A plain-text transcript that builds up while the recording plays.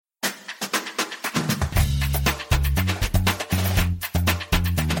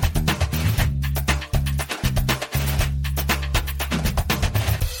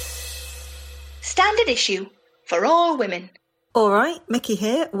Standard issue for all women. All right, Mickey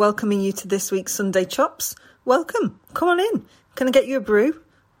here, welcoming you to this week's Sunday Chops. Welcome. Come on in. Can I get you a brew?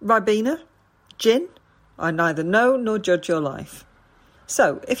 Ribena? Gin? I neither know nor judge your life.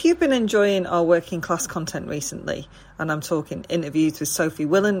 So, if you've been enjoying our working class content recently, and I'm talking interviews with Sophie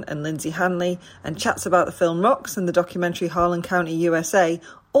Willan and Lindsay Hanley, and chats about the film Rocks and the documentary Harlan County, USA,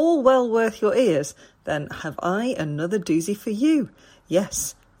 all well worth your ears, then have I another doozy for you.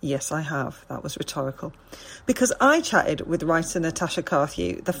 Yes, I have. That was rhetorical. Because I chatted with writer Natasha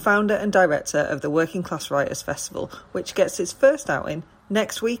Carthew, the founder and director of the Working Class Writers Festival, which gets its first outing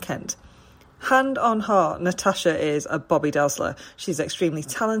next weekend. Hand on heart, Natasha is a Bobby Dazzler. She's extremely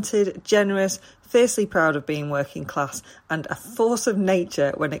talented, generous, fiercely proud of being working class, and a force of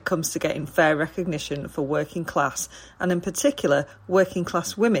nature when it comes to getting fair recognition for working class, and in particular, working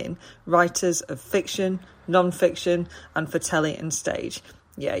class women, writers of fiction, non-fiction, and for telly and stage.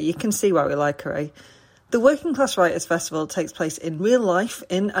 Yeah, you can see why we like her, eh? The Working Class Writers Festival takes place in real life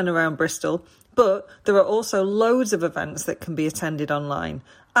in and around Bristol, but there are also loads of events that can be attended online.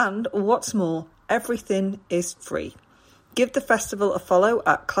 And what's more, everything is free. Give the festival a follow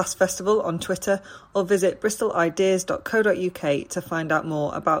at Class Festival on Twitter or visit bristolideas.co.uk to find out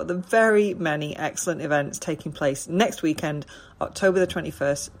more about the very many excellent events taking place next weekend, October the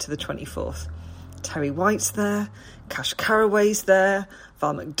 21st to the 24th. Terry White's there, Cash Carraway's there,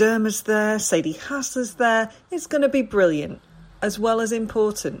 Val McDermott's there, Sadie Hassler's there. It's going to be brilliant, as well as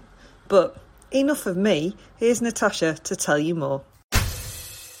important. But enough of me, here's Natasha to tell you more.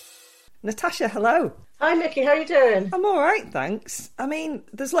 Natasha, hello. Hi Mickey, how are you doing? I'm all right, thanks. I mean,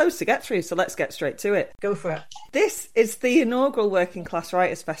 there's loads to get through, so let's get straight to it. Go for it. This is the inaugural Working Class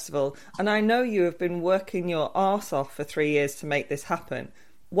Writers Festival, and I know you have been working your arse off for 3 years to make this happen.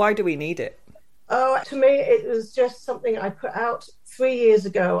 Why do we need it? Oh, to me, it was just something I put out 3 years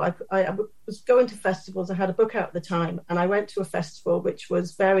ago. I was going to festivals. I had a book out at the time, and I went to a festival which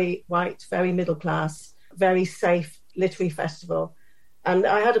was very white, very middle class, very safe literary festival. And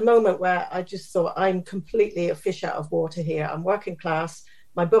I had a moment where I just thought, I'm completely a fish out of water here. I'm working class.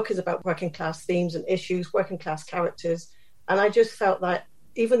 My book is about working class themes and issues, working class characters. And I just felt like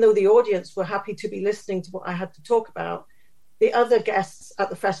even though the audience were happy to be listening to what I had to talk about, the other guests at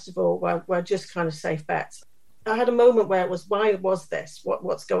the festival were just kind of safe bets. I had a moment where it was, why was this?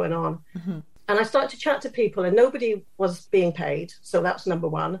 What's going on? Mm-hmm. And I started to chat to people and nobody was being paid. So that's number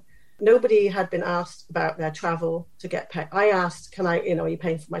one. Nobody had been asked about their travel to get paid. I asked, are you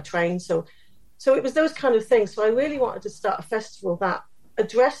paying for my train? So it was those kind of things. So I really wanted to start a festival that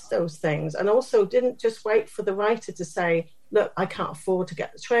addressed those things and also didn't just wait for the writer to say, look, I can't afford to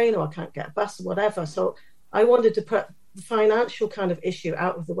get the train or I can't get a bus or whatever. So I wanted to put the financial kind of issue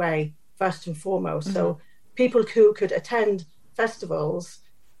out of the way first and foremost. Mm-hmm. So people who could attend festivals,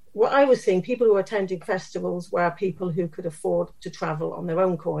 what I was seeing, people who were attending festivals were people who could afford to travel on their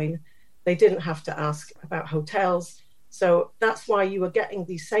own coin. They didn't have to ask about hotels. So that's why you were getting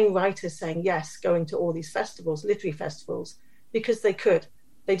these same writers saying yes, going to all these festivals, literary festivals, because they could.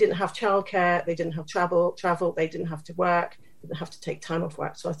 They didn't have childcare, they didn't have travel, they didn't have to work, they didn't have to take time off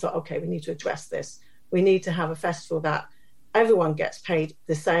work. So I thought, okay, we need to address this. We need to have a festival that everyone gets paid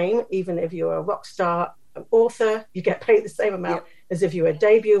the same, even if you're a rock star, an author, you get paid the same amount as if you're a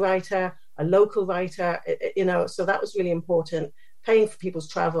debut writer, a local writer, so that was really important, paying for people's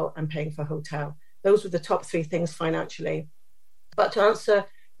travel and paying for hotel. Those were the top three things financially. But to answer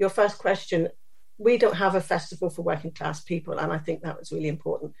your first question, we don't have a festival for working class people, and I think that was really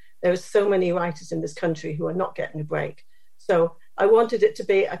important. There are so many writers in this country who are not getting a break. So I wanted it to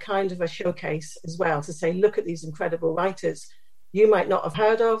be a kind of a showcase as well, to say, look at these incredible writers you might not have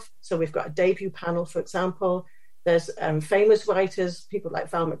heard of. So we've got a debut panel, for example. There's famous writers, people like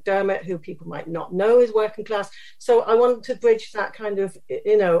Val McDermott, who people might not know is working class. So I wanted to bridge that kind of,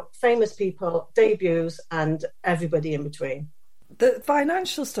 famous people, debuts, and everybody in between. The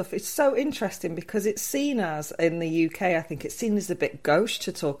financial stuff is so interesting because it's seen as, in the UK, I think it's seen as a bit gauche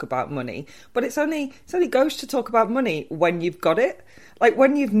to talk about money, but it's only gauche to talk about money when you've got it. Like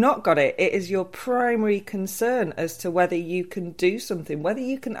when you've not got it, it is your primary concern as to whether you can do something, whether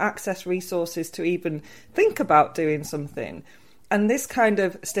you can access resources to even think about doing something. And this kind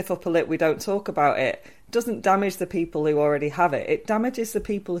of stiff upper lip, we don't talk about it, doesn't damage the people who already have it. It damages the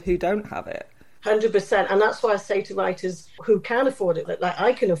people who don't have it. 100%. And that's why I say to writers who can afford it, that like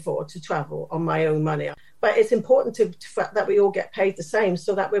I can afford to travel on my own money. But it's important that we all get paid the same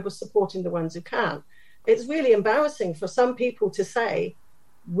so that we're supporting the ones who can. It's really embarrassing for some people to say,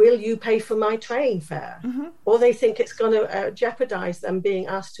 will you pay for my train fare? Mm-hmm. Or they think it's going to jeopardize them being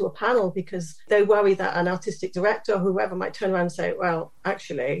asked to a panel because they worry that an artistic director or whoever might turn around and say, well,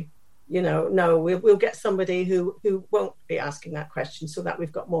 actually, No, we'll get somebody who won't be asking that question, so that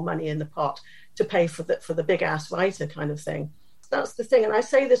we've got more money in the pot to pay for the big ass writer kind of thing. That's the thing. And I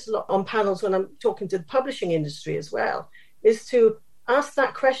say this a lot on panels when I'm talking to the publishing industry as well, is to ask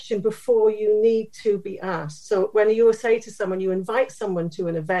that question before you need to be asked. So when you say to someone, you invite someone to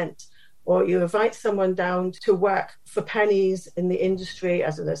an event, or you invite someone down to work for pennies in the industry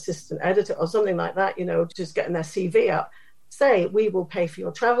as an assistant editor or something like that, just getting their CV up, say, we will pay for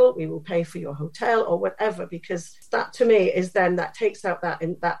your travel, we will pay for your hotel or whatever, because that to me is then that takes out that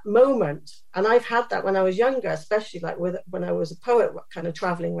in that moment. And I've had that when I was younger, especially like when I was a poet kind of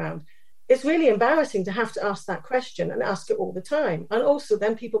traveling around. It's really embarrassing to have to ask that question and ask it all the time. And also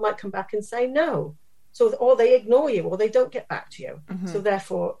then people might come back and say no. So, or they ignore you, or they don't get back to you. Mm-hmm. So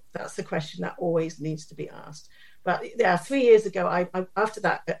therefore, that's the question that always needs to be asked. But yeah, 3 years ago, I after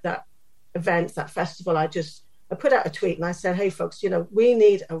that event, that festival, I put out a tweet and I said, hey, folks, we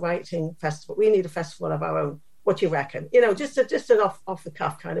need a writing festival. We need a festival of our own. What do you reckon? Just an off the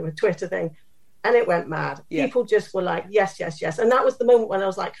cuff kind of a Twitter thing. And it went mad. Yeah. People just were like, yes, yes, yes. And that was the moment when I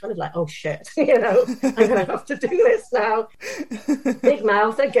was like, kind of like, oh, shit, I'm going to have to do this now. Big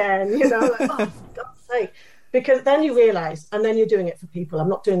mouth again, like, oh, for God's sake. Because then you realise, and then you're doing it for people. I'm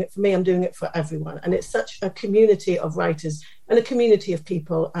not doing it for me, I'm doing it for everyone. And it's such a community of writers and a community of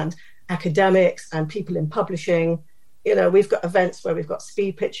people and academics and people in publishing. We've got events where we've got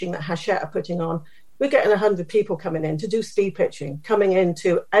speed pitching that Hachette are putting on. We're getting 100 people coming in to do speed pitching, coming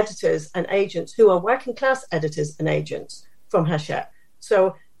into editors and agents who are working class editors and agents from Hachette.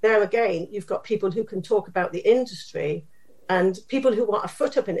 So there again, you've got people who can talk about the industry, and people who want a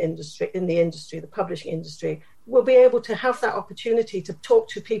foot up in the industry, the publishing industry, will be able to have that opportunity to talk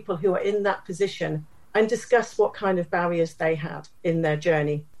to people who are in that position and discuss what kind of barriers they had in their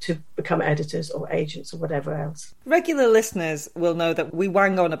journey to become editors or agents or whatever else. Regular listeners will know that we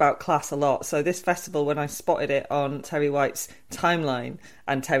wang on about class a lot. So this festival, when I spotted it on Terry White's timeline,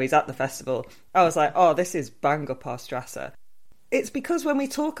 and Terry's at the festival, I was like, oh, this is bang up our Strasser. It's because when we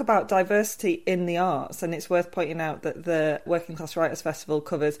talk about diversity in the arts, and it's worth pointing out that the Working Class Writers Festival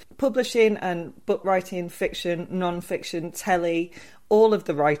covers publishing and book writing, fiction, non-fiction, telly, all of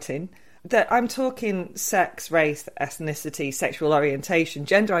the writing, that I'm talking sex, race, ethnicity, sexual orientation,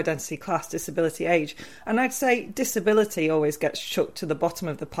 gender identity, class, disability, age. And I'd say disability always gets chucked to the bottom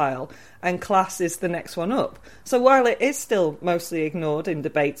of the pile and class is the next one up. So while it is still mostly ignored in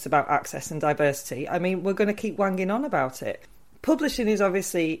debates about access and diversity, we're going to keep wanging on about it. Publishing is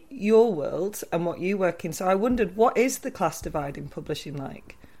obviously your world and what you work in. So I wondered, what is the class divide in publishing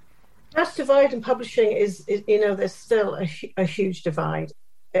like? Class divide in publishing is there's still a huge divide.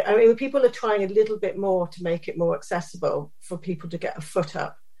 People are trying a little bit more to make it more accessible for people to get a foot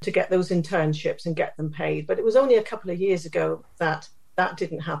up, to get those internships and get them paid. But it was only a couple of years ago that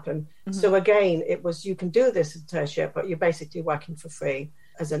didn't happen. Mm-hmm. So again, it was, you can do this internship, but you're basically working for free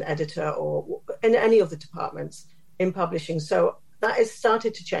as an editor or in any of the departments in publishing. So that has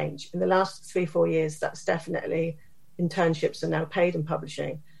started to change. In the last 3-4 years, that's definitely, internships are now paid in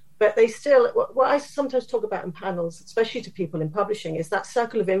publishing. But they still, what I sometimes talk about in panels, especially to people in publishing, is that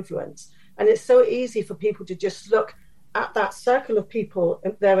circle of influence. And it's so easy for people to just look at that circle of people,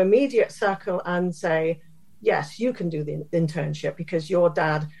 their immediate circle, and say, yes, you can do the internship because your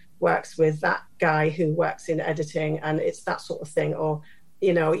dad works with that guy who works in editing, and it's that sort of thing. Or,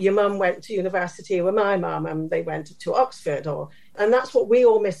 your mum went to university with my mum and they went to Oxford. And that's what we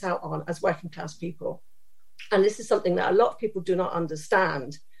all miss out on as working class people. And this is something that a lot of people do not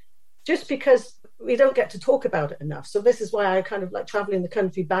understand, just because we don't get to talk about it enough. So this is why I kind of like traveling the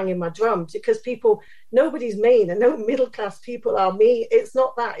country banging my drums, because nobody's mean and no middle class people are mean. It's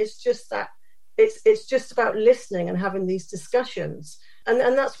not that. It's just that it's just about listening and having these discussions. And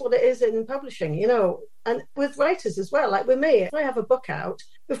that's what it is in publishing, and with writers as well. Like with me, if I have a book out,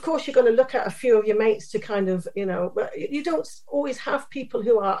 of course, you're going to look at a few of your mates to kind of, but you don't always have people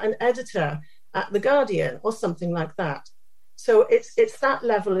who are an editor at The Guardian or something like that. So it's that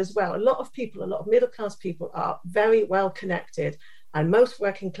level as well. A lot of middle-class people are very well connected, and most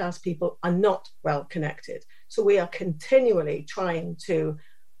working class people are not well connected. So we are continually trying to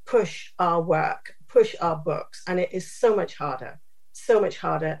push our work, push our books, and it is so much harder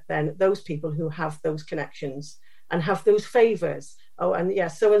than those people who have those connections and have those favors. Oh, and yeah,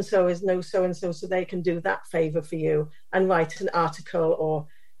 so-and-so is no so-and-so, so they can do that favor for you and write an article, or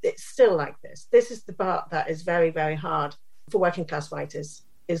it's still like this. This is the part that is very, very hard for working class writers,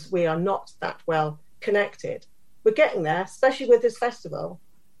 is we are not that well connected. We're getting there, especially with this festival.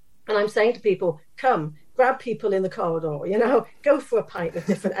 And I'm saying to people, come, grab people in the corridor, go for a pint with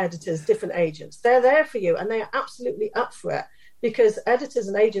different editors, different agents. They're there for you and they are absolutely up for it. because editors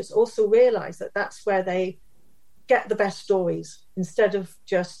and agents also realize that that's where they get the best stories, instead of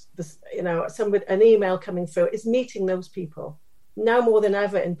just this, an email coming through. It's meeting those people. Now more than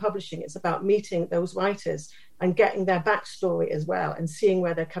ever in publishing, it's about meeting those writers and getting their backstory as well, and seeing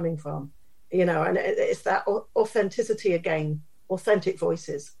where they're coming from, and it's that authenticity again, authentic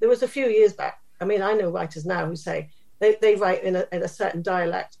voices. There was a few years back, I know writers now who say they write in a certain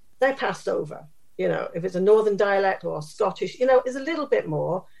dialect, they're passed over. If it's a northern dialect or Scottish, is a little bit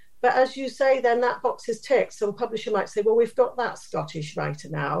more. But as you say, then that box is ticked. So a publisher might say, well, we've got that Scottish writer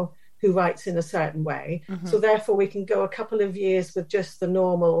now who writes in a certain way. Mm-hmm. So therefore we can go a couple of years with just the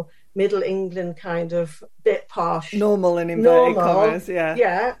normal Middle England kind of bit posh. Normal in inverted commas, yeah.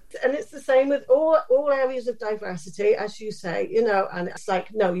 Yeah. And it's the same with all areas of diversity, as you say, and it's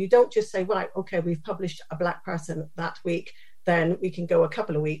like, no, you don't just say, right, okay, we've published a black person that week, then we can go a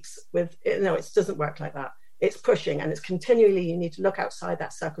couple of weeks with, it doesn't work like that. It's pushing, and it's continually, you need to look outside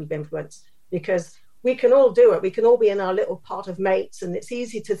that circle of influence, because we can all do it. We can all be in our little pot of mates, and it's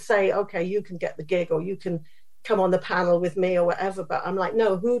easy to say, okay, you can get the gig, or you can come on the panel with me or whatever. But I'm like,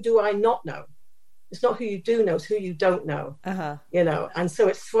 no, who do I not know? It's not who you do know, it's who you don't know. Uh-huh. And so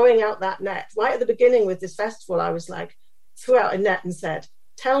it's throwing out that net. Right at the beginning with this festival, I was like, threw out a net and said,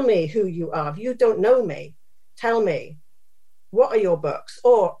 tell me who you are. If you don't know me, tell me. What are your books?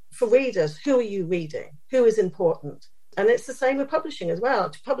 Or for readers, who are you reading? Who is important? And it's the same with publishing as well.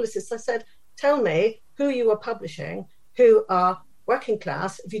 To publicists, I said, tell me who you are publishing, who are working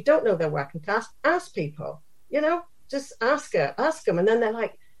class. If you don't know they're working class, ask people, just ask them. And then they're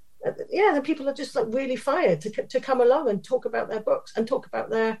like, then people are just like really fired to come along and talk about their books and talk about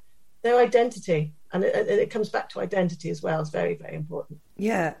their identity. And it comes back to identity as well. It's very, very important.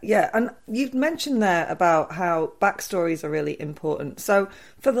 Yeah. And you've mentioned there about how backstories are really important. So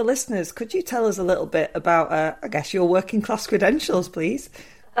for the listeners, could you tell us a little bit about, your working class credentials, please?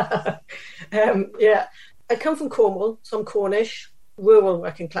 Yeah. I come from Cornwall, so I'm Cornish, rural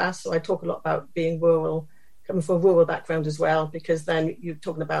working class. So I talk a lot about being rural, coming from a rural background as well, because then you're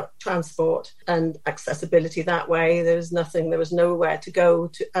talking about transport and accessibility that way. There was nowhere to go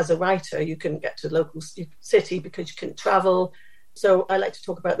to as a writer. You couldn't get to the local city because you couldn't travel. So I like to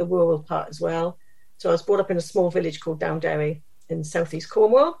talk about the rural part as well. So I was brought up in a small village called Downderry in southeast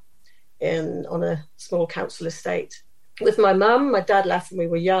Cornwall, on a small council estate. With my mum, my dad left when we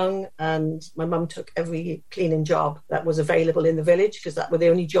were young, and my mum took every cleaning job that was available in the village, because that were the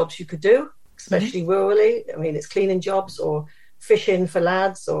only jobs you could do, especially rurally. It's cleaning jobs or fishing for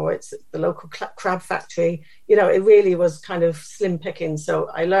lads, or it's the local crab factory. It really was kind of slim pickings. So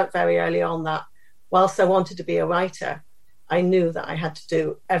I learnt very early on that whilst I wanted to be a writer, I knew that I had to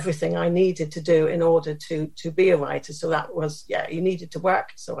do everything I needed to do in order to be a writer. So that was, you needed to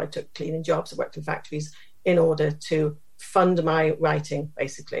work. So I took cleaning jobs, I worked in factories in order to fund my writing,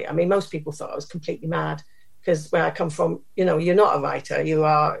 basically. Most people thought I was completely mad, because where I come from, you're not a writer, you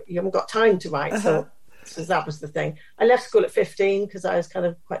haven't got time to write. Uh-huh. So that was the thing. I left school at 15 because I was kind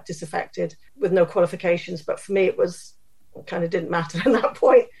of quite disaffected with no qualifications. But for me, it kind of didn't matter at that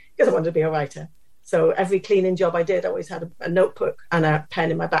point, because I wanted to be a writer. So every cleaning job I did, I always had a notebook and a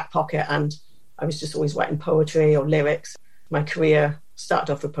pen in my back pocket, and I was just always writing poetry or lyrics. My career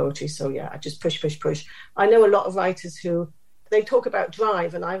started off with poetry, so I just push. I know a lot of writers who, they talk about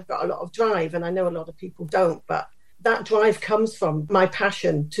drive, and I've got a lot of drive, and I know a lot of people don't, but that drive comes from my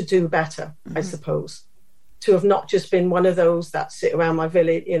passion to do better, I suppose. To have not just been one of those that sit around my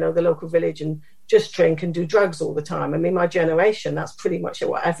village, the local village, and just drink and do drugs all the time. My generation, that's pretty much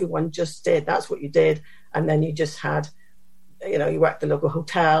what everyone just did. That's what you did. And then you just had, you worked the local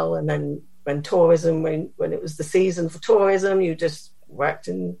hotel, and then when tourism, when it was the season for tourism, you just worked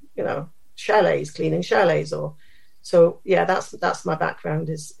in, chalets, cleaning chalets, or so. Yeah, that's my background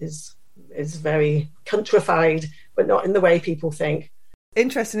is very countrified, but not in the way people think.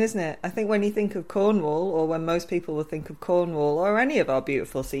 Interesting, isn't it? I think when you think of Cornwall, or when most people will think of Cornwall or any of our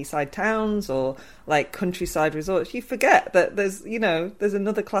beautiful seaside towns or like countryside resorts, you forget that there's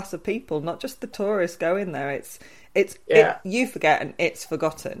another class of people, not just the tourists going there. You forget, and it's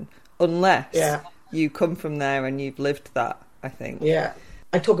forgotten unless you come from there and you've lived that, I think. Yeah.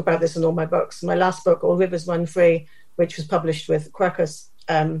 I talk about this in all my books. My last book, All Rivers Run Free, which was published with Quercus,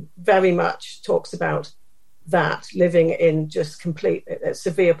 very much talks about that, living in just complete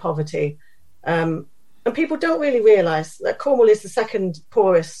severe poverty, and people don't really realise that Cornwall is the second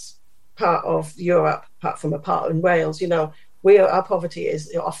poorest part of Europe, apart from a part in Wales. Our poverty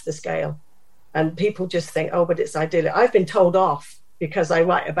is off the scale, and people just think, oh, but it's idyllic. I've been told off because I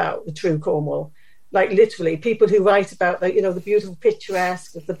write about the true Cornwall, Like literally, people who write about the beautiful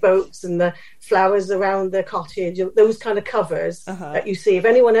picturesque of the boats and the flowers around the cottage, those kind of covers that you see. If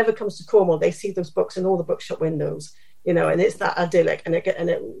anyone ever comes to Cornwall, they see those books in all the bookshop windows, and it's that idyllic. And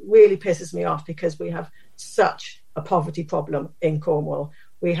it really pisses me off because we have such a poverty problem in Cornwall.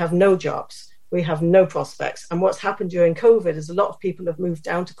 We have no jobs, we have no prospects. And what's happened during COVID is a lot of people have moved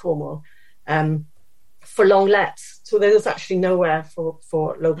down to Cornwall for long lets. So there's actually nowhere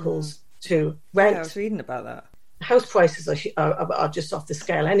for locals to rent. Yeah, I was reading about that. House prices are just off the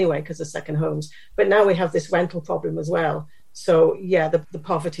scale anyway because of second homes. But now we have this rental problem as well. So yeah, the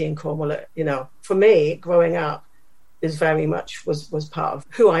poverty in Cornwall, for me, growing up, is very much was part of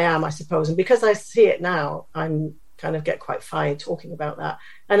who I am, I suppose. And because I see it now, I'm kind of get quite fired talking about that.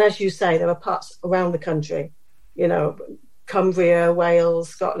 And as you say, there are parts around the country, Cumbria, Wales,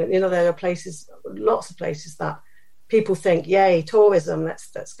 Scotland, there are places, lots of places that people think, yay, tourism,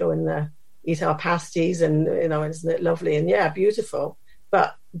 let's go in there, eat our pasties, and isn't it lovely? And yeah, beautiful.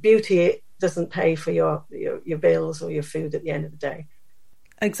 But beauty doesn't pay for your bills or your food at the end of the day.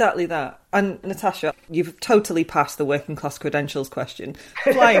 Exactly that. And Natasha, you've totally passed the working class credentials question,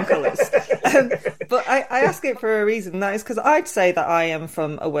 flying colours. But I ask it for a reason. That is because I'd say that I am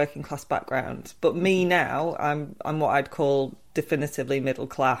from a working class background, but me now, I'm what I'd call definitively middle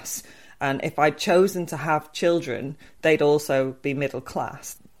class. And if I'd chosen to have children, they'd also be middle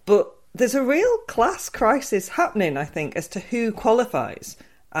class. But there's a real class crisis happening, I think, as to who qualifies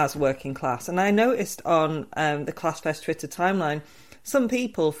as working class. And I noticed on the ClassFest Twitter timeline, some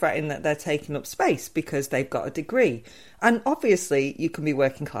people fretting that they're taking up space because they've got a degree. And obviously, you can be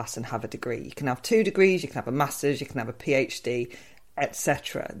working class and have a degree. You can have 2 degrees, you can have a master's, you can have a PhD,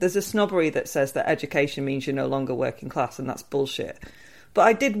 etc. There's a snobbery that says that education means you're no longer working class, and that's bullshit. But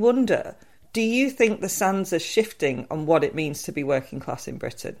I did wonder, do you think the sands are shifting on what it means to be working class in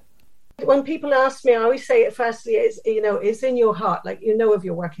Britain? When people ask me, I always say it firstly, it's in your heart, like, if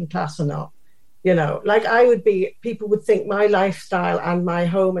you're working class or not. Like people would think my lifestyle and my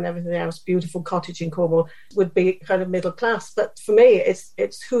home and everything else, beautiful cottage in Cornwall, would be kind of middle class. But for me,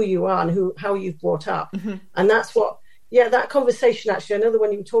 it's who you are and how you've brought up. Mm-hmm. And that's that conversation, actually, another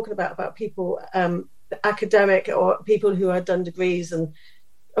one you were talking about people, academic or people who had done degrees, and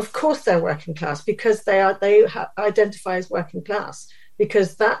of course they're working class because they identify as working class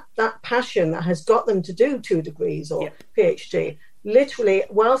because that passion that has got them to do 2 degrees or PhD, literally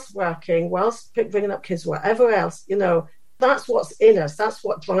whilst working, whilst bringing up kids, whatever else, that's what's in us. That's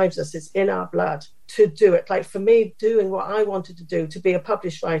what drives us. It's in our blood to do it. Like for me, doing what I wanted to do, to be a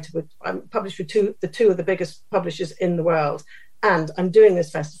published writer, I'm published with two of the biggest publishers in the world. And I'm doing this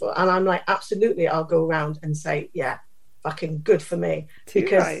festival, and I'm like, absolutely, I'll go around and say, yeah, fucking good for me.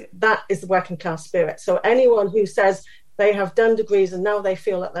 Because that is the working class spirit. So anyone who says they have done degrees and now they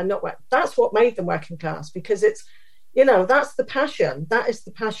feel that they're not that's what made them working class, because it's, that's the passion. That is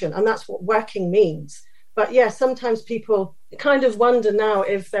the passion. And that's what working means. But yeah, sometimes people kind of wonder now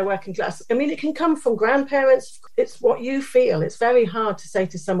if they're working class. I mean, it can come from grandparents. It's what you feel. It's very hard to say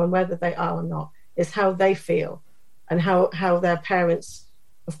to someone whether they are or not. It's how they feel. And how their parents,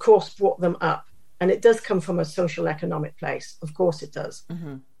 of course, brought them up. And it does come from a social economic place. Of course it does.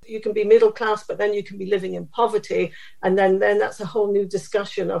 Mm-hmm. You can be middle class, but then you can be living in poverty. And then that's a whole new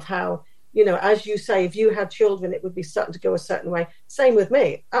discussion of how, as you say, if you had children, it would be starting to go a certain way. Same with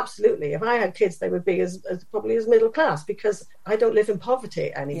me. Absolutely. If I had kids, they would be as probably as middle class because I don't live in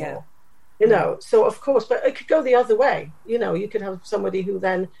poverty anymore. Yeah. So of course, but it could go the other way. You could have somebody who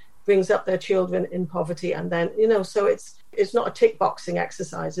then brings up their children in poverty, and then so it's not a tick boxing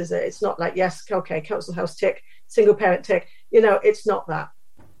exercise, is it? It's not like, yes, okay, council house tick, single parent tick. It's not that.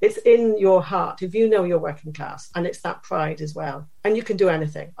 It's in your heart if you're working class, and it's that pride as well. And you can do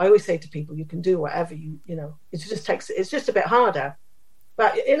anything. I always say to people, you can do whatever it's just a bit harder.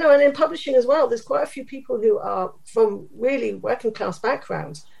 But and in publishing as well, there's quite a few people who are from really working class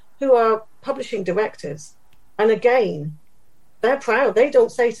backgrounds who are publishing directors, and again, they're proud. They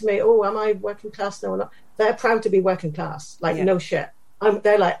don't say to me, oh, am I working class? No, or not. They're proud to be working class. No shit.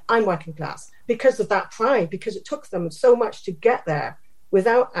 They're like, I'm working class because of that pride, because it took them so much to get there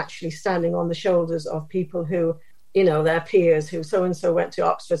without actually standing on the shoulders of people who, their peers, who so-and-so went to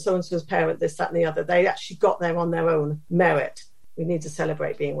Oxford, so-and-so's parent, this, that, and the other. They actually got there on their own merit. We need to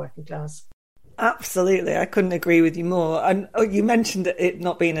celebrate being working class. Absolutely. I couldn't agree with you more. And you mentioned it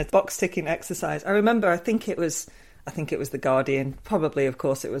not being a box ticking exercise. I remember, I think it was I think it was The Guardian, probably, of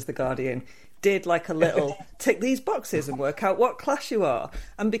course, it was The Guardian, did like a little tick these boxes and work out what class you are.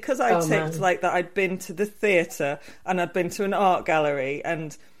 And because I ticked like that, I'd been to the theatre and I'd been to an art gallery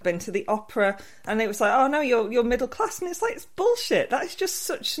and been to the opera, and it was like, oh no, you're middle class. And it's like, it's bullshit. That is just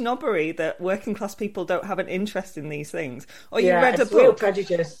such snobbery that working class people don't have an interest in these things. Or you read a book. Real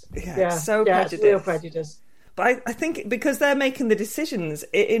prejudice. So prejudice. It's real prejudice. But I think because they're making the decisions,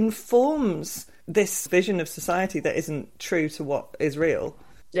 it informs this vision of society that isn't true to what is real.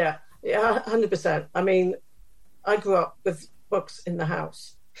 Yeah, 100%. I mean, I grew up with books in the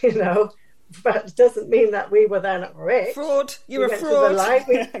house, you know, but it doesn't mean that we were then rich. Fraud. You're a fraud.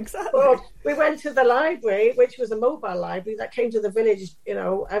 Yeah, exactly. Fraud. We went to the library, which was a mobile library that came to the village, you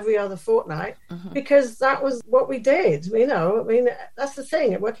know, every other fortnight, because that was what we did. You know, I mean, that's the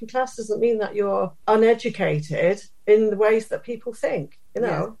thing. Working class doesn't mean that you're uneducated in the ways that people think. You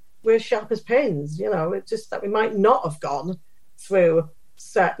know, we're sharp as pins. You know, it's just that we might not have gone through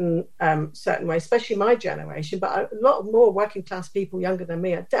certain ways, especially my generation. But a lot more working class people younger than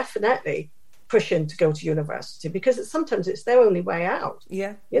me are definitely pushing to go to university because sometimes it's their only way out.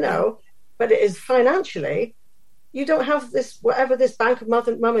 Yeah, you know, but it is financially. You don't have this whatever this bank of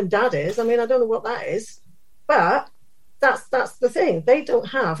mum and dad is. I mean, I don't know what that is, but that's the thing they don't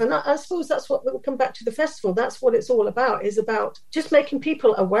have. And I suppose that's what we'll come back to the festival. That's what it's all about. Is about just making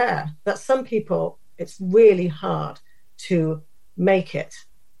people aware that some people it's really hard to make it.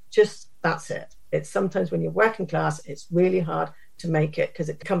 Just that's it. It's sometimes when you're working class, it's really hard to make it because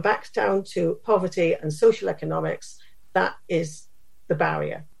it comes back down to poverty and social economics. That is the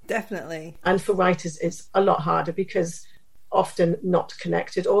barrier. Definitely. And for writers, it's a lot harder because often not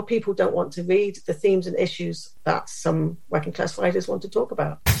connected or people don't want to read the themes and issues that some working class writers want to talk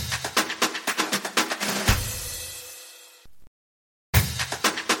about.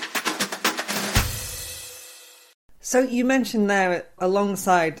 So you mentioned there,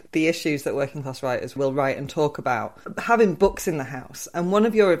 alongside the issues that working class writers will write and talk about, having books in the house. And one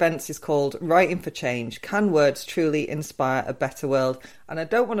of your events is called Writing for Change. Can words truly inspire a better world? And I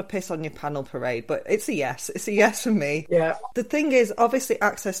don't want to piss on your panel parade, but it's a yes. It's a yes for me. Yeah. The thing is, obviously,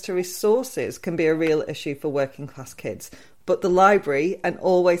 access to resources can be a real issue for working class kids. But the library and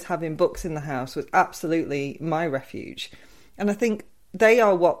always having books in the house was absolutely my refuge. And I think they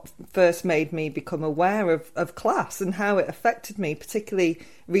are what first made me become aware of class and how it affected me, particularly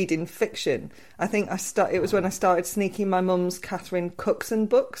reading fiction. I think it was when I started sneaking my mum's Catherine Cookson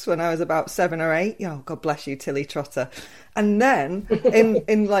books when I was about 7 or 8. Oh, God bless you, Tilly Trotter. And then,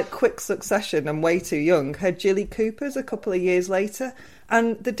 in like quick succession, I'm way too young, her Jilly Coopers a couple of years later.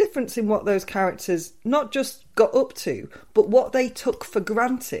 And the difference in what those characters not just got up to, but what they took for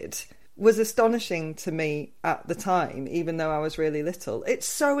granted was astonishing to me at the time, even though I was really little. It's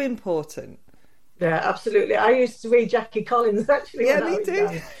so important. Yeah, absolutely. I used to read Jackie Collins, actually. Yeah, me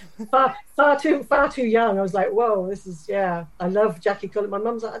too. Far too young. I was like, whoa, this is, I love Jackie Collins. My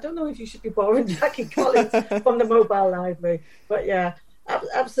mum's like, I don't know if you should be borrowing Jackie Collins from the mobile library. But yeah,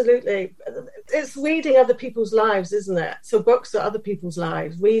 absolutely. It's reading other people's lives, isn't it? So books are other people's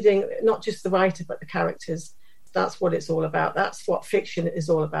lives. Reading not just the writer, but the characters. That's what it's all about. That's what fiction is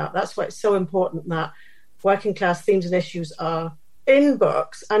all about. That's why it's so important that working class themes and issues are in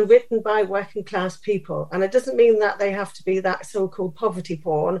books and written by working class people. And it doesn't mean that they have to be that so-called poverty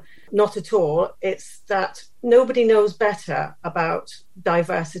porn. Not at all. It's that nobody knows better about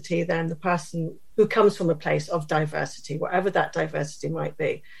diversity than the person who comes from a place of diversity, whatever that diversity might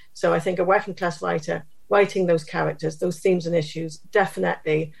be. So I think a working class writer writing those characters, those themes and issues,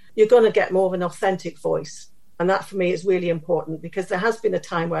 definitely you're going to get more of an authentic voice. And that for me is really important because there has been a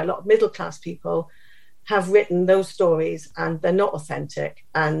time where a lot of middle class people have written those stories and they're not authentic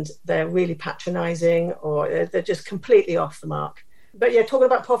and they're really patronizing or they're just completely off the mark. But yeah, talking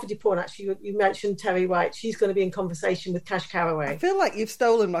about poverty porn, actually, you mentioned Terry White. She's going to be in conversation with Cash Caraway. I feel like you've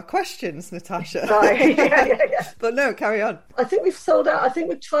stolen my questions, Natasha. Sorry. yeah. But no, carry on. I think we've sold out. I think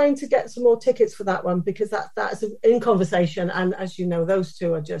we're trying to get some more tickets for that one because that is in conversation. And as you know, those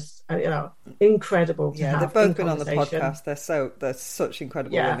two are just, incredible to have. They've both been on the podcast. They're such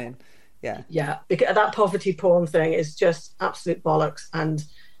incredible women. Yeah, because that poverty porn thing is just absolute bollocks. And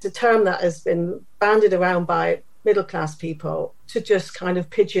it's a term that has been bandied around by middle class people to just kind of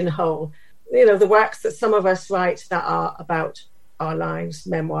pigeonhole, the works that some of us write that are about our lives,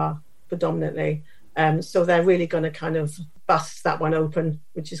 memoir predominantly. So they're really going to kind of bust that one open,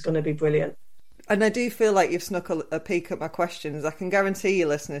 which is going to be brilliant. And I do feel like you've snuck a peek at my questions. I can guarantee you,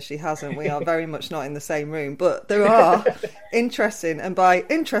 listeners, she hasn't. We are very much not in the same room. But there are interesting, and by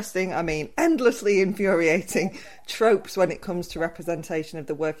interesting, I mean endlessly infuriating tropes when it comes to representation of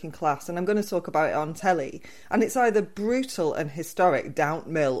the working class. And I'm going to talk about it on telly. And it's either brutal and historic, Dount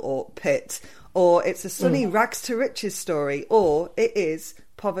Mill or Pitt, or it's a sunny rags to riches story, or it is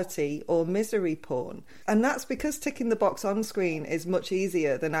poverty or misery porn. And that's because ticking the box on screen is much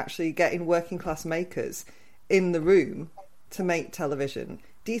easier than actually getting working class makers in the room to make television.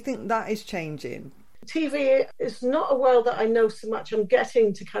 Do you think that is changing? TV is not a world that I know so much. I'm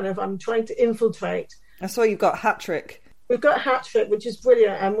trying to infiltrate. I saw you've got Hat Trick. We've got Hat Trick, which is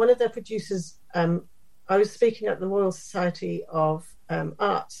brilliant. And one of their producers, I was speaking at the Royal Society of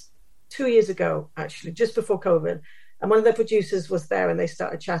Arts 2 years ago, actually, just before COVID. And one of their producers was there, and they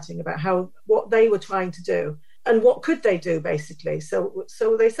started chatting about what they were trying to do and what could they do, basically. So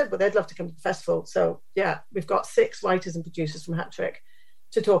they said, well, they'd love to come to the festival. So yeah, we've got 6 writers and producers from Hat Trick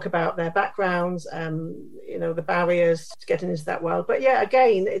to talk about their backgrounds, the barriers to getting into that world. But yeah,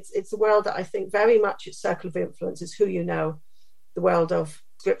 again, it's a world that I think very much its circle of influence is who you know, the world of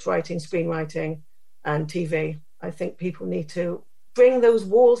script writing, screenwriting, and TV. I think people need to bring those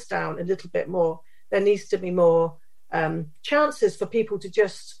walls down a little bit more. There needs to be more chances for people to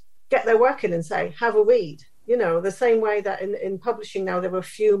just get their work in and say, have a read. The same way that in publishing now, there are a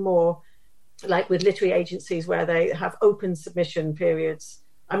few more, like with literary agencies, where they have open submission periods.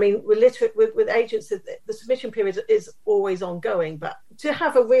 I mean, with agents, the submission period is always ongoing, but to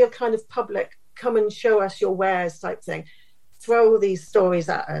have a real kind of public, come and show us your wares type thing, throw these stories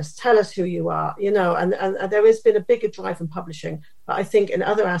at us, tell us who you are, and there has been a bigger drive in publishing. But I think in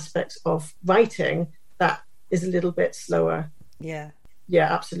other aspects of writing, that is a little bit slower. Yeah,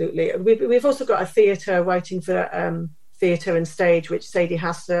 absolutely. We've also got a theatre writing for theatre and stage, which Sadie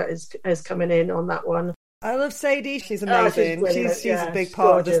Hassler is coming in on that one. I love Sadie. She's amazing. She's a big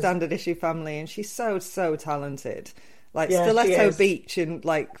part of the Standard Issue family, and she's so talented. Stiletto Beach and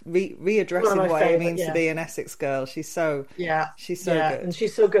readdressing what it means to be an Essex girl. She's so good, and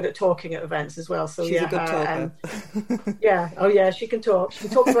she's so good at talking at events as well. So she's a good talker. She can talk. She can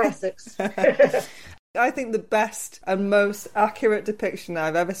talk for Essex. I think the best and most accurate depiction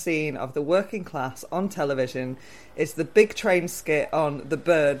I've ever seen of the working class on television is the Big Train skit on The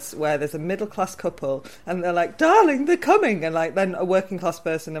Birds, where there's a middle class couple and they're like, darling, they're coming, and then a working class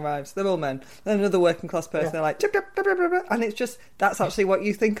person arrives. They're all men. Then another working class person, they're like, chip, chip, chip, chip, chip, and it's just, that's actually what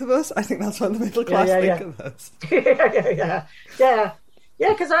you think of us. I think that's what the middle class think of us.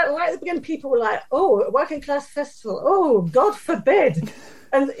 Yeah, because right at the beginning, people were like, oh, a working class festival, oh, God forbid.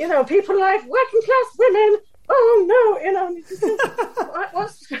 And, people are like, working class women, oh, no,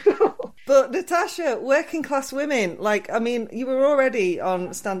 what's... But, Natasha, working class women, you were already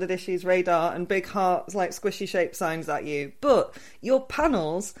on Standard Issue's radar and big hearts, squishy shaped signs at you. But your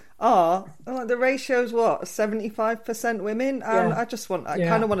panels are, the ratio's 75% women? And I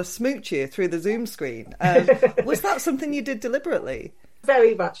kind of want to smooch you through the Zoom screen. Was that something you did deliberately?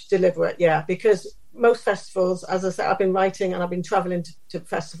 Very much deliberate, yeah, because most festivals, as I said, I've been writing and I've been travelling to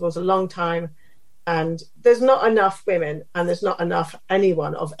festivals a long time, and there's not enough women and there's not enough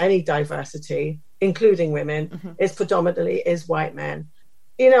anyone of any diversity, including women. Mm-hmm. It's predominantly is white men.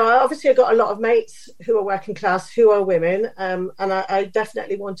 Obviously I've got a lot of mates who are working class, who are women, and I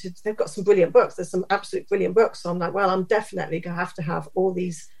definitely wanted, they've got some brilliant books. There's some absolute brilliant books. So I'm like, well, I'm definitely going to have all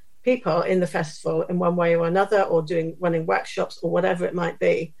these people in the festival in one way or another, or running workshops or whatever it might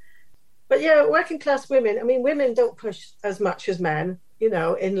be. But yeah, working class women, women don't push as much as men,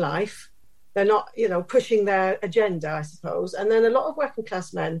 in life. They're not, pushing their agenda, I suppose. And then a lot of working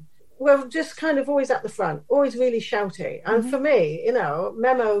class men were just kind of always at the front, always really shouty. And for me,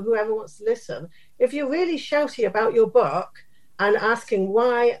 Memo, whoever wants to listen, if you're really shouty about your book and asking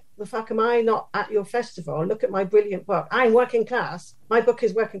why the fuck am I not at your festival? Look at my brilliant book. I'm working class. My book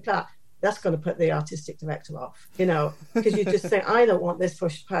is working class. That's going to put the artistic director off, because you just think, I don't want this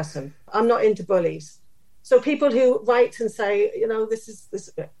person. I'm not into bullies. So people who write and say,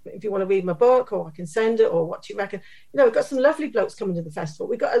 this, if you want to read my book, or I can send it, or what do you reckon? We've got some lovely blokes coming to the festival.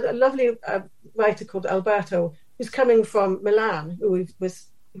 We've got a lovely writer called Alberto, who's coming from Milan, who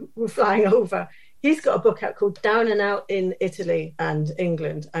we're flying over. He's got a book out called Down and Out in Italy and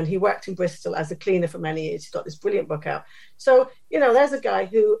England, and he worked in Bristol as a cleaner for many years. He's got this brilliant book out. So, there's a guy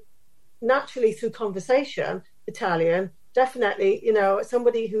who naturally through conversation, Italian, definitely,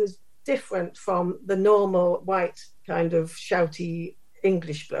 somebody who's different from the normal white kind of shouty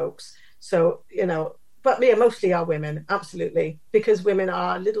English blokes. So, but mostly are women, absolutely, because women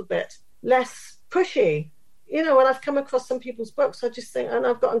are a little bit less pushy. when I've come across some people's books, I just think, and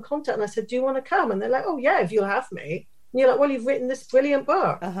I've got in contact and I said, do you want to come? And they're like, oh yeah, if you'll have me. And you're like, well, you've written this brilliant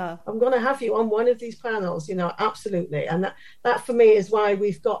book. I'm going to have you on one of these panels, absolutely. And that for me is why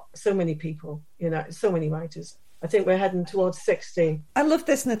we've got so many people, so many writers. I think we're heading towards 60. I love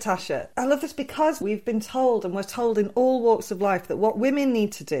this, Natasha. I love this because we've been told, and we're told in all walks of life, that what women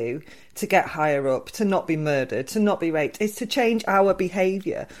need to do to get higher up, to not be murdered, to not be raped, is to change our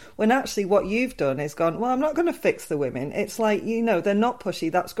behaviour. When actually what you've done is gone, well, I'm not going to fix the women. It's like, they're not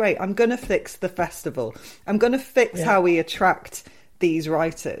pushy. That's great. I'm going to fix the festival. I'm going to fix how we attract these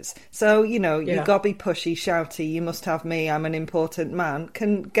writers. So, you've got to be pushy, shouty, you must have me, I'm an important man,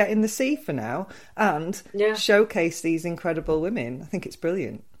 can get in the sea for now and showcase these incredible women. I think it's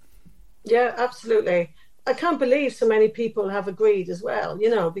brilliant. Yeah, absolutely. I can't believe so many people have agreed as well,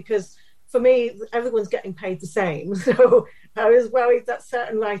 because for me, everyone's getting paid the same. So I was worried that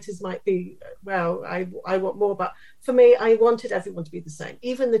certain writers might be, I want more, but for me, I wanted everyone to be the same,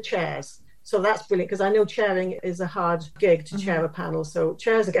 even the chairs. So that's brilliant, because I know chairing is a hard gig to chair a panel. So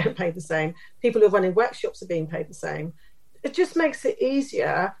chairs are getting paid the same. People who are running workshops are being paid the same. It just makes it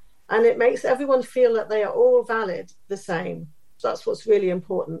easier, and it makes everyone feel that they are all valid the same. So that's what's really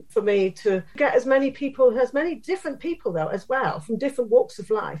important for me, to get as many different people, though, as well, from different walks of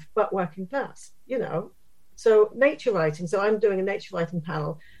life, but working class, So nature writing. So I'm doing a nature writing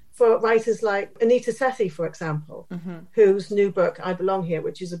panel for writers like Anita Sethi, for example, whose new book, I Belong Here,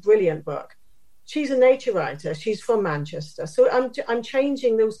 which is a brilliant book. She's a nature writer. She's from Manchester. So I'm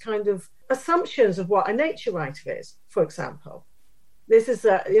changing those kind of assumptions of what a nature writer is, for example. This is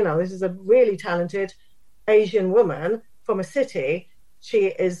a really talented Asian woman from a city. She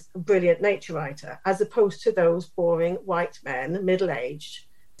is a brilliant nature writer, as opposed to those boring white men, middle-aged.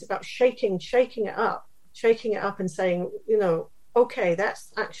 It's about shaking it up and saying, okay,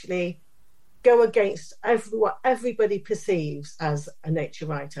 that's actually go against what everybody perceives as a nature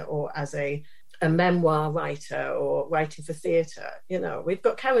writer or as a memoir writer or writing for theatre. We've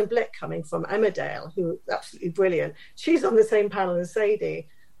got Karen Blick coming from Emmerdale, who's absolutely brilliant. She's on the same panel as Sadie,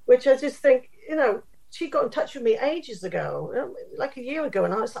 which I just think, she got in touch with me ages ago, like a year ago,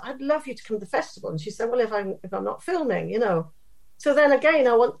 and I was like, I'd love you to come to the festival. And she said, well, if I'm not filming, So then again,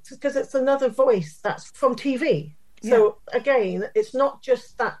 I want to, because it's another voice that's from TV. So again, it's not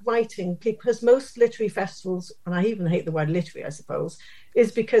just that writing, because most literary festivals, and I even hate the word literary, I suppose,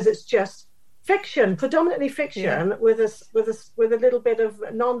 is because it's just fiction, predominantly fiction, with a little bit of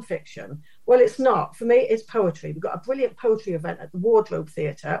non-fiction. Well, it's not. For me, it's poetry. We've got a brilliant poetry event at the Wardrobe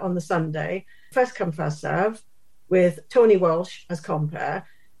Theatre on the Sunday, first come, first serve, with Tony Walsh as compere.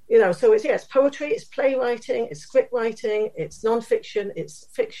 So it's poetry, it's playwriting, it's script writing, it's non-fiction, it's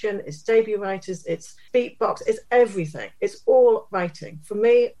fiction, it's debut writers, it's beatbox, it's everything. It's all writing. For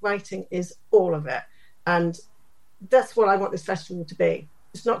me, writing is all of it. And that's what I want this festival to be.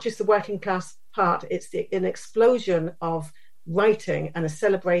 It's not just the working class part, it's an explosion of writing and a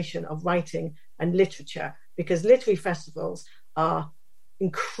celebration of writing and literature, because literary festivals are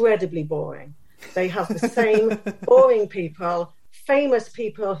incredibly boring. They have the same boring people, famous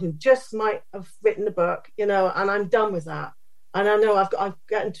people who just might have written a book, and I'm done with that. And I know I've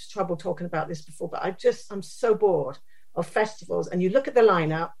gotten into trouble talking about this before, but I'm so bored of festivals. And you look at the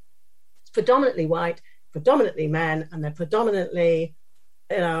lineup, it's predominantly white, predominantly men, and they're predominantly,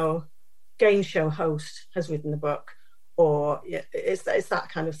 game show host has written the book, or it's that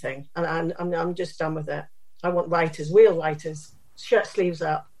kind of thing. And I'm just done with it. I want writers, real writers, shirt sleeves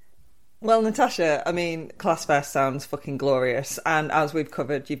up. Well, Natasha, Class Fest sounds fucking glorious. And as we've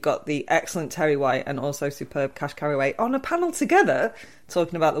covered, you've got the excellent Terry White and also superb Cash Carraway on a panel together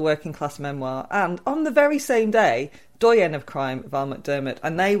talking about the working class memoir. And on the very same day, Doyen of Crime, Val McDermott,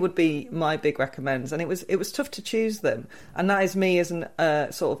 and they would be my big recommends. And it was tough to choose them. And that is me as an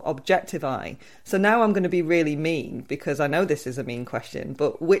sort of objective eye. So now I'm going to be really mean, because I know this is a mean question,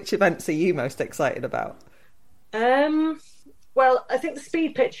 but which events are you most excited about? Well, I think the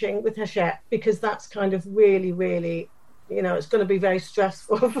speed pitching with Hachette, because that's kind of really, really, it's going to be very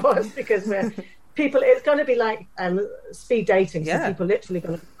stressful for us, because it's going to be like speed dating. So people literally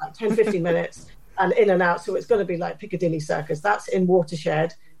going to be like 10, 15 minutes and in and out. So it's going to be like Piccadilly Circus. That's in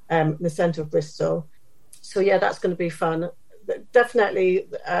Watershed, in the centre of Bristol. So that's going to be fun. Definitely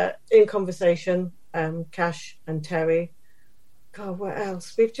In Conversation, Cash and Terry. God, what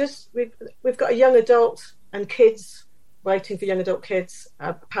else? We've got a young adult and kids, writing for young adult kids,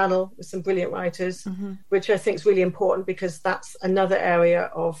 a panel with some brilliant writers, which I think is really important, because that's another area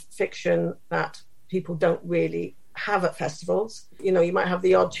of fiction that people don't really have at festivals. You might have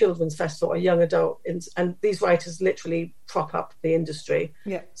the odd children's festival or young adult, and these writers literally prop up the industry.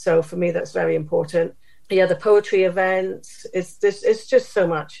 So for me, that's very important. Yeah, the poetry events. It's just so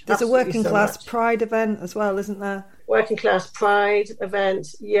much. There's Absolutely a working so class much. pride event as well, isn't there? Working class pride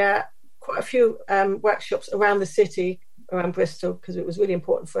events. Yeah, quite a few workshops around the city, around Bristol, because it was really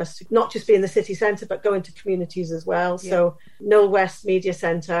important for us to not just be in the city centre, but go into communities as well. Yeah. So Knoll West Media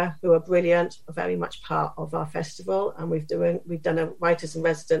Centre, who are brilliant, are very much part of our festival, and we've done a writers in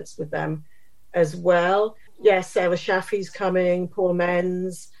residence with them as well. Yes, Sarah Shafi's coming, Paul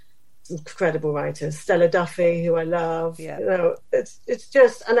Menz, some incredible writers, Stella Duffy, who I love. Yeah. You know, it's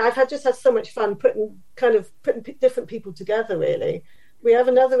just, and I've just had so much fun putting different people together, really. We have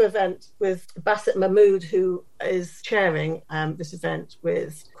another event with Bassett Mahmood, who is chairing this event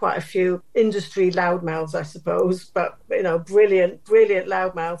with quite a few industry loudmouths, I suppose, but, you know, brilliant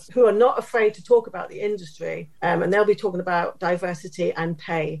loudmouths who are not afraid to talk about the industry. And they'll be talking about diversity and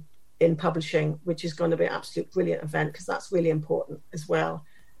pay in publishing, which is going to be an absolute brilliant event, because that's really important as well.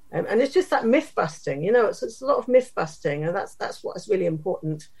 And it's just that myth busting, you know, it's a lot of myth busting, and that's what is really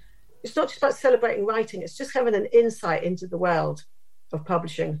important. It's not just about celebrating writing, it's just having an insight into the world of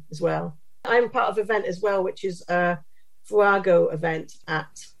publishing as well. I'm part of an event as well, which is a Virago event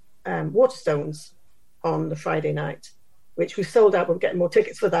at Waterstones on the Friday night, which we've sold out, but we're getting more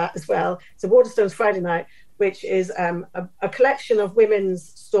tickets for that as well. So Waterstones Friday night, which is a collection of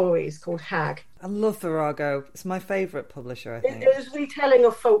women's stories called Hag. I love Virago. It's my favourite publisher, I think. It is retelling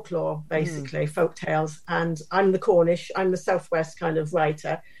of folklore, basically, folk tales. And I'm the Cornish, I'm the Southwest kind of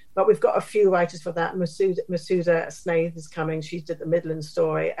writer. But we've got a few writers for that. Masuda Snaith is coming. She did the Midland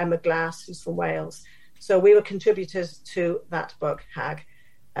story. Emma Glass, who's from Wales. So we were contributors to that book, Hag.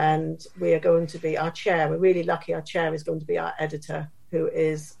 And we are going to be our chair. We're really lucky. Our chair is going to be our editor, who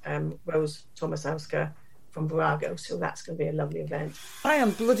is Rose Tomasowska from Virago. So that's going to be a lovely event. I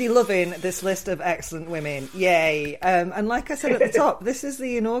am bloody loving this list of excellent women. Yay. And like I said at the top, this is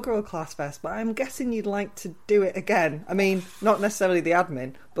the inaugural Class Fest, but I'm guessing you'd like to do it again. I mean, not necessarily the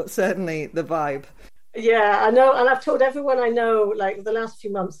admin, but certainly the vibe. Yeah, I know. And I've told everyone I know, like, the last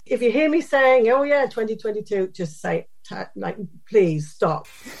few months, if you hear me saying, oh yeah, 2022, just say, like, please stop.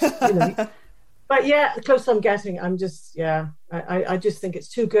 You know. But yeah, the closer I'm getting, I'm just, I just think it's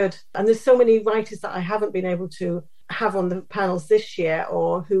too good. And there's so many writers that I haven't been able to have on the panels this year,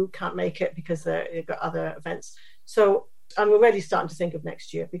 or who can't make it because they've got other events. So I'm already starting to think of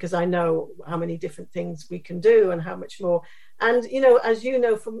next year, because I know how many different things we can do and how much more. And, you know, as you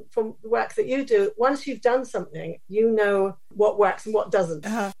know from the work that you do, once you've done something, you know what works and what doesn't,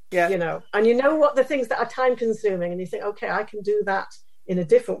 you know, and you know what the things that are time consuming, and you think, okay, I can do that in a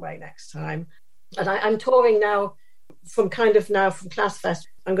different way next time. And I'm touring now from Class Fest.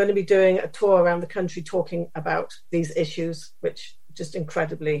 I'm going to be doing a tour around the country talking about these issues, which are just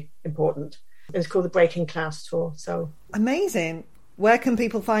incredibly important. And it's called the Breaking Class Tour. So amazing. Where can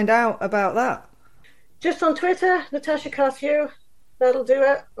people find out about that? Just on Twitter, Natasha Carthew. That'll do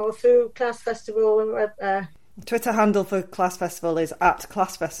it. Or through Class Festival. Twitter handle for Class Festival is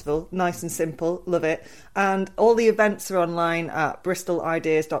 @ClassFestival. Nice and simple. Love it. And all the events are online at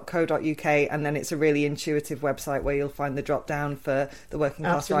bristolideas.co.uk, and then it's a really intuitive website where you'll find the drop down for the Working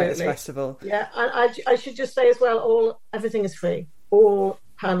Class Writers Festival. Yeah, and I should just say as well, everything is free. All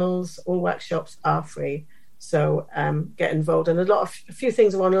panels, all workshops are free. So get involved. And a few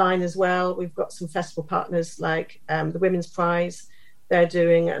things are online as well. We've got some festival partners like the Women's Prize. They're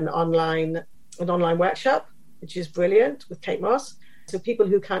doing an online workshop, which is brilliant, with Kate Moss. So people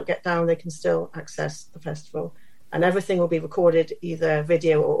who can't get down, they can still access the festival. And everything will be recorded, either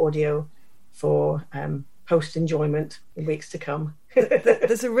video or audio, for post-enjoyment in weeks to come.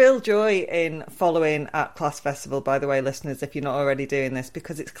 There's a real joy in following @Class Festival, by the way, listeners, if you're not already doing this,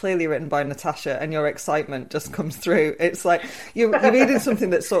 because it's clearly written by Natasha and your excitement just comes through. It's like you're reading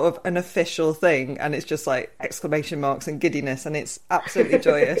something that's sort of an official thing, and it's just like exclamation marks and giddiness, and it's absolutely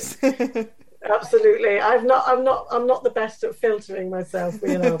joyous. Absolutely. I'm not the best at filtering myself,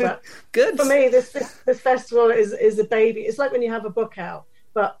 you know, but good. For me, this festival is a baby. It's like when you have a book out,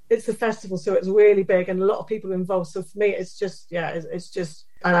 but it's a festival, so it's really big and a lot of people involved. So for me, it's just, and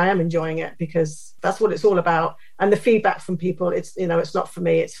I am enjoying it because that's what it's all about. And the feedback from people, it's not for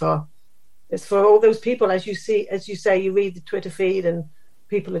me, it's for all those people. As you say, you read the Twitter feed and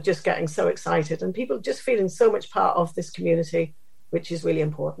people are just getting so excited and people just feeling so much part of this community, which is really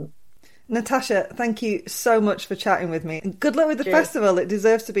important. Natasha, thank you so much for chatting with me. And good luck with the festival. It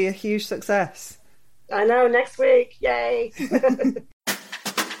deserves to be a huge success. I know, next week. Yay.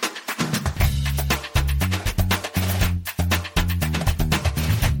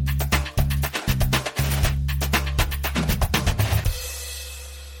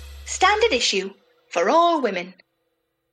 Standard issue for all women.